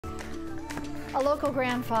A local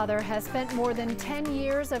grandfather has spent more than 10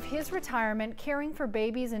 years of his retirement caring for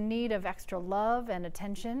babies in need of extra love and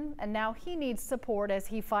attention, and now he needs support as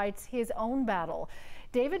he fights his own battle.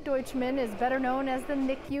 David Deutschman is better known as the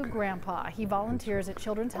NICU Grandpa. He volunteers at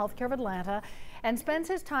Children's Healthcare of Atlanta and spends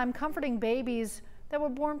his time comforting babies that were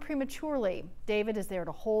born prematurely. David is there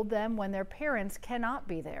to hold them when their parents cannot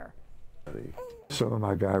be there. Some of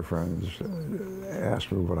my guy friends asked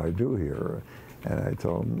me what I do here, and I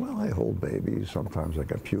told them, well, I hold babies. Sometimes I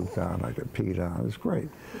get puked on, I get peed on. It's great.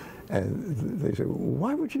 And they say, well,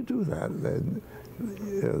 why would you do that? And,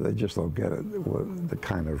 they just don't get it, the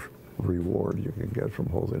kind of reward you can get from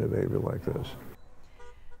holding a baby like this.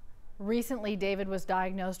 Recently, David was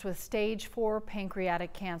diagnosed with stage 4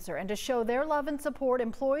 pancreatic cancer, and to show their love and support,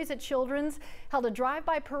 employees at Children's held a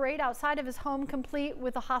drive-by parade outside of his home, complete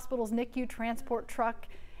with the hospital's NICU transport truck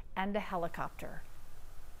and a helicopter.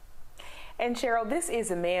 And Cheryl, this is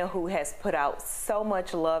a man who has put out so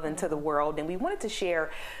much love into the world, and we wanted to share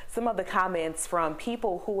some of the comments from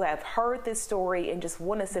people who have heard this story and just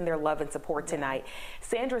want to send their love and support tonight.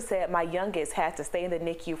 Sandra said, my youngest had to stay in the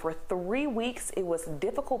NICU for 3 weeks. It was a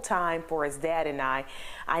difficult time for his dad and I.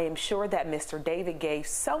 I am sure that Mr. David gave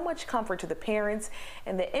so much comfort to the parents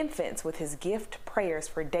and the infants with his gift prayers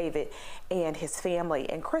for David and his family.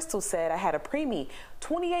 And Crystal said, I had a preemie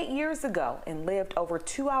 28 years ago and lived over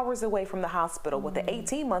 2 hours away from the hospital with an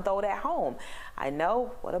 18-month-old at home. I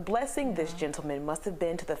know what a blessing this gentleman must have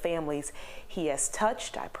been to the families he has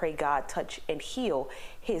touched. I pray God touch and heal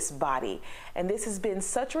his body. And this has been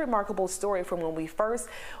such a remarkable story from when we first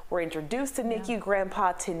were introduced to NICU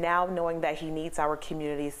Grandpa to now knowing that he needs our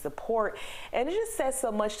community's support. And it just says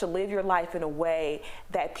so much to live your life in a way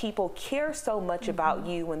that people care so much about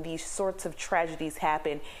you when these sorts of tragedies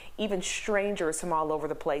happen. Even strangers from all over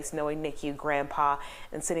the place knowing NICU Grandpa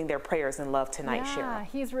and sending their prayers and love tonight, Cheryl.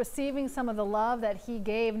 He's receiving some of the love that he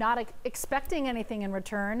gave, not expecting anything in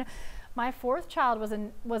return. My 4th child was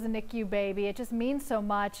a NICU baby. It just means so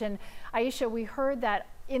much. And Aisha, we heard that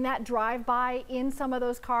in that drive-by, in some of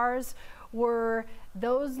those cars were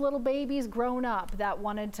those little babies grown up that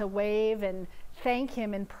wanted to wave and thank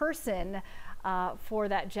him in person for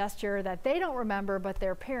that gesture that they don't remember, but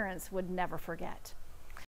their parents would never forget.